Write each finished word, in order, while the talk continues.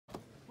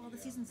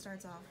season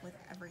starts off with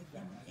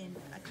everything in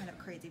a kind of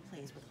crazy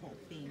place with Holt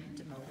being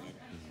demoted.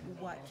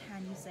 What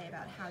can you say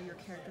about how your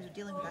characters are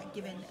dealing with that,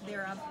 given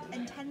their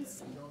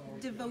intense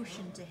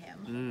devotion to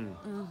him?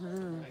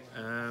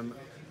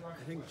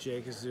 I think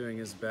Jake is doing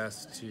his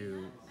best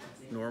to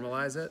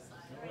normalize it,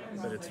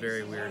 but it's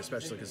very weird,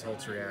 especially because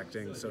Holt's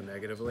reacting so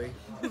negatively.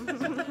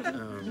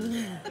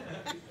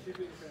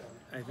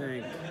 I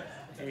think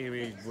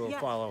Amy will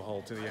follow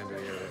Holt to the end of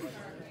the year.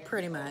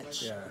 Pretty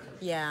much. Yeah.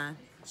 Yeah.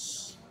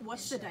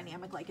 What's the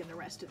dynamic like in the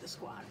rest of the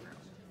squad room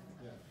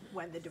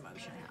when the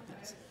demotion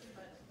happens?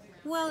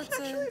 Well, it's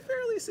Actually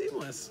fairly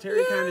seamless.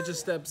 Terry kind of just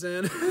steps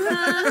in.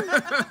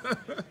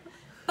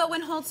 but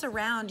when Holt's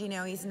around, you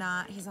know, he's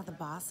not the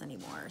boss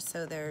anymore.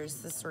 So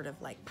there's this sort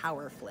of like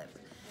power flip.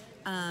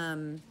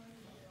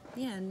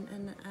 Yeah,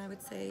 and I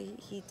would say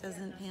he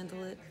doesn't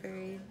handle it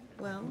very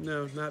well.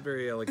 No, not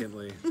very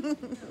elegantly.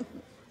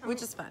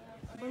 Which is fun.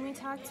 When we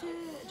talked to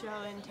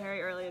Joe and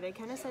Terry earlier, they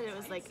kind of said it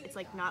was like it's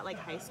like not like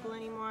high school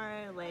anymore,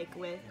 like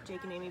with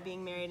Jake and Amy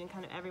being married and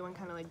kind of everyone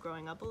kind of like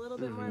growing up a little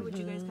bit more. Would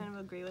you guys kind of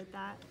agree with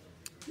that?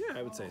 Yeah,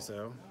 I would say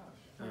so.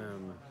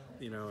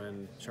 You know,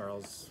 and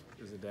Charles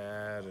is a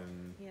dad,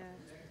 and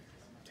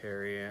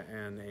Terry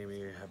and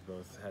Amy have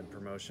both had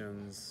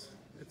promotions.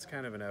 It's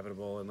kind of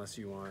inevitable unless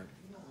you want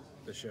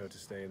the show to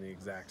stay in the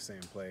exact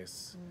same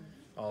place.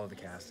 All of the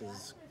cast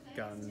has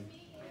gotten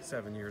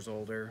 7 years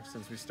older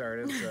since we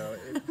started, so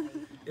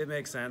it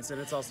makes sense. And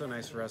it's also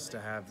nice for us to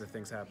have the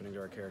things happening to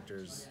our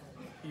characters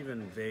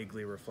even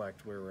vaguely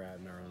reflect where we're at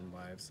in our own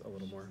lives a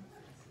little more.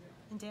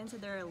 And Dan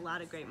said there are a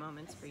lot of great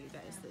moments for you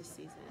guys this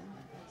season.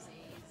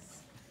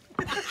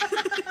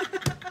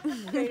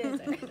 Great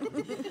answer.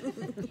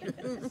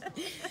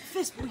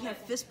 We have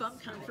fist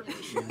bump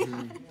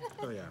confirmation.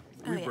 Oh yeah,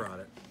 we brought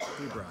it.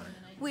 We brought it.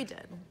 We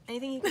did.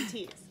 Anything you can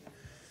tease?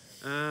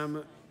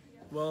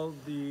 Well,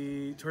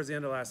 towards the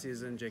end of last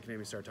season, Jake and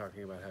Amy started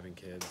talking about having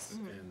kids,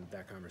 and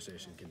that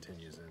conversation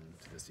continues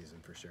into this season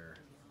for sure.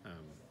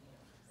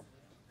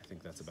 I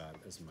think that's about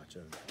as much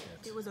of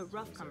it. It was a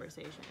rough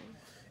conversation.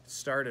 It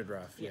started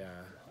rough, yeah,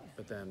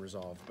 but then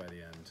resolved by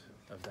the end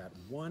of that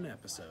one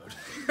episode.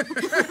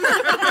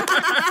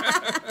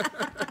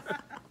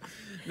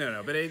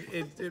 No, but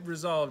it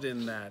resolved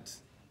in that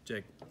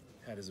Jake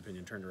had his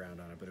opinion turned around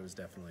on it, but it was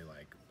definitely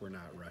like, we're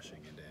not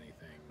rushing into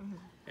anything,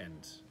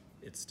 and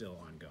it's still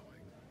ongoing.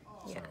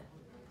 Yeah. So,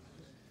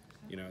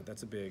 you know,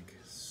 that's a big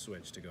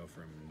switch to go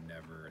from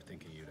never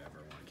thinking you'd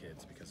ever want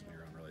kids because of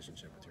your own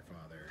relationship with your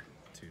father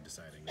to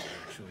deciding you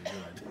actually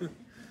would.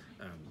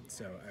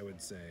 So I would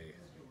say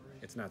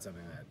it's not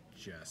something that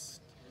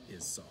just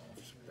is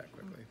solved that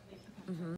quickly.